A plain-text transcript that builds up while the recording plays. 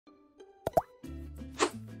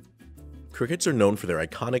Crickets are known for their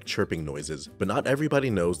iconic chirping noises, but not everybody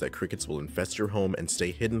knows that crickets will infest your home and stay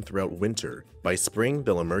hidden throughout winter. By spring,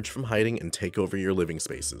 they'll emerge from hiding and take over your living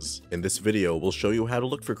spaces. In this video, we'll show you how to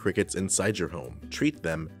look for crickets inside your home, treat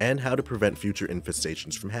them, and how to prevent future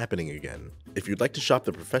infestations from happening again. If you'd like to shop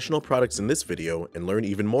the professional products in this video and learn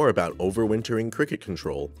even more about overwintering cricket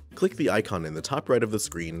control, click the icon in the top right of the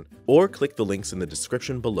screen, or click the links in the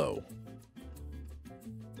description below.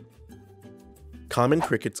 Common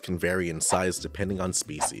crickets can vary in size depending on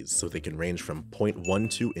species, so they can range from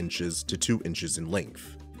 0.12 inches to 2 inches in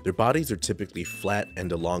length. Their bodies are typically flat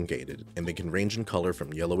and elongated, and they can range in color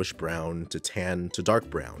from yellowish-brown to tan to dark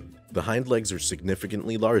brown. The hind legs are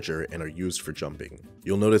significantly larger and are used for jumping.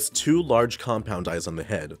 You'll notice 2 large compound eyes on the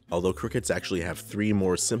head, although crickets actually have 3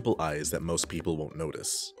 more simple eyes that most people won't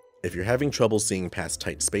notice. If you're having trouble seeing past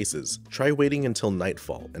tight spaces, try waiting until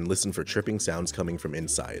nightfall and listen for chirping sounds coming from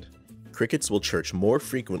inside. Crickets will chirch more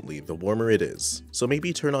frequently the warmer it is, so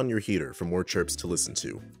maybe turn on your heater for more chirps to listen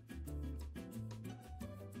to.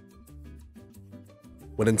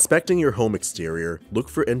 When inspecting your home exterior, look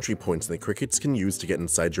for entry points that crickets can use to get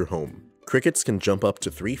inside your home. Crickets can jump up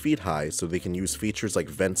to 3 feet high, so they can use features like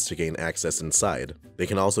vents to gain access inside. They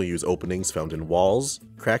can also use openings found in walls,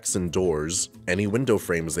 cracks in doors, any window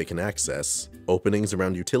frames they can access, openings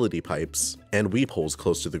around utility pipes, and weep holes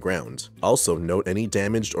close to the ground. Also note any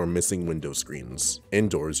damaged or missing window screens.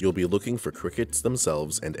 Indoors, you'll be looking for crickets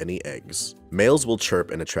themselves and any eggs. Males will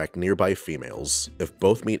chirp and attract nearby females. If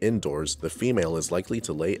both meet indoors, the female is likely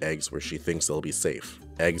to lay eggs where she thinks they'll be safe.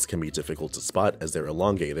 Eggs can be difficult to spot as they're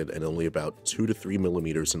elongated and only about 2 to 3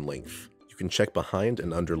 millimeters in length. You can check behind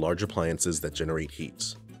and under large appliances that generate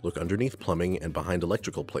heat. Look underneath plumbing and behind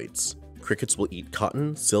electrical plates. Crickets will eat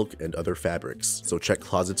cotton, silk, and other fabrics, so check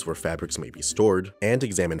closets where fabrics may be stored, and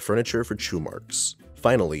examine furniture for chew marks.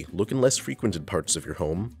 Finally, look in less frequented parts of your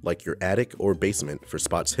home, like your attic or basement, for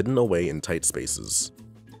spots hidden away in tight spaces.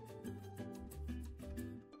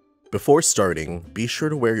 Before starting, be sure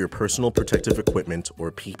to wear your personal protective equipment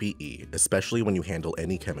or PPE, especially when you handle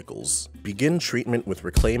any chemicals. Begin treatment with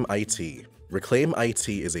Reclaim IT. Reclaim IT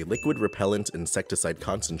is a liquid repellent insecticide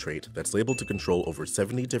concentrate that's labeled to control over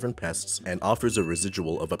 70 different pests and offers a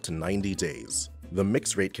residual of up to 90 days. The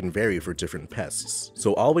mix rate can vary for different pests,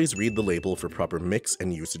 so always read the label for proper mix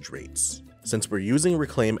and usage rates. Since we're using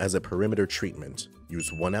Reclaim as a perimeter treatment,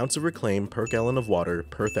 use 1 ounce of Reclaim per gallon of water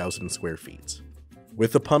per 1,000 square feet.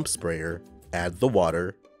 With a pump sprayer, add the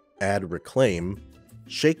water, add Reclaim,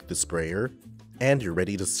 shake the sprayer, and you're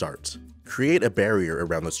ready to start. Create a barrier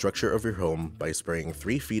around the structure of your home by spraying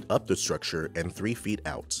 3 feet up the structure and 3 feet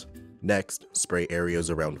out. Next, spray areas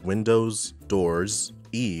around windows, doors,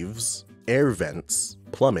 eaves, air vents,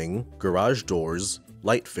 plumbing, garage doors,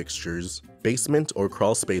 light fixtures, basement or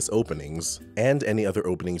crawl space openings, and any other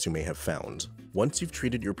openings you may have found. Once you've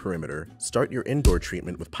treated your perimeter, start your indoor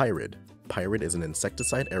treatment with Pyrid. Pyrid is an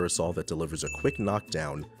insecticide aerosol that delivers a quick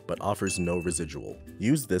knockdown, but offers no residual.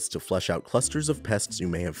 Use this to flush out clusters of pests you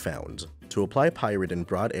may have found. To apply Pyrid in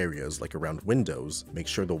broad areas like around windows, make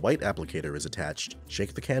sure the white applicator is attached,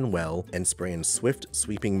 shake the can well, and spray in swift,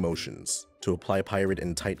 sweeping motions. To apply Pyrid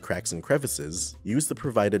in tight cracks and crevices, use the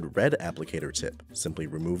provided red applicator tip. Simply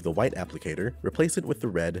remove the white applicator, replace it with the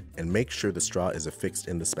red, and make sure the straw is affixed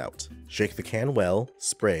in the spout. Shake the can well,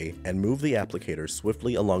 spray, and move the applicator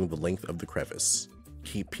swiftly along the length of the crevice.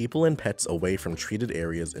 Keep people and pets away from treated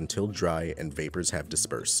areas until dry and vapors have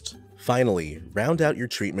dispersed. Finally, round out your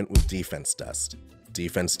treatment with D-Fense dust.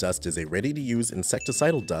 D-Fense dust is a ready-to-use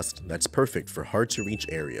insecticidal dust that's perfect for hard-to-reach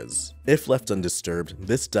areas. If left undisturbed,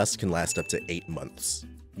 this dust can last up to 8 months.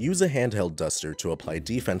 Use a handheld duster to apply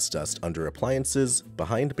D-Fense dust under appliances,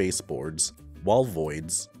 behind baseboards, wall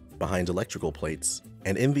voids, behind electrical plates,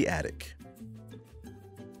 and in the attic.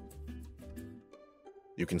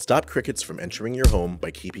 You can stop crickets from entering your home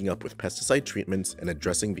by keeping up with pesticide treatments and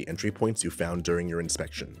addressing the entry points you found during your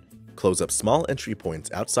inspection. Close up small entry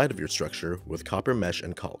points outside of your structure with copper mesh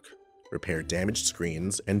and caulk. Repair damaged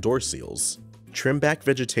screens and door seals. Trim back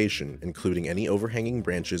vegetation, including any overhanging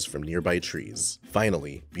branches from nearby trees.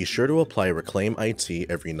 Finally, be sure to apply Reclaim IT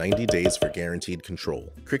every 90 days for guaranteed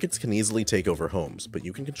control. Crickets can easily take over homes, but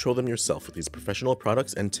you can control them yourself with these professional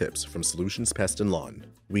products and tips from Solutions Pest and Lawn.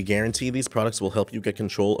 We guarantee these products will help you get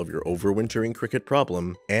control of your overwintering cricket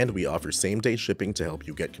problem, and we offer same-day shipping to help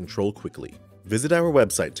you get control quickly. Visit our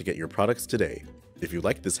website to get your products today. If you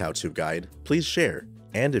like this how-to guide, please share.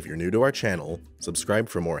 And if you're new to our channel, subscribe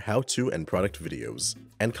for more how-to and product videos,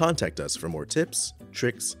 and contact us for more tips,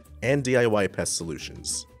 tricks, and DIY pest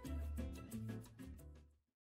solutions.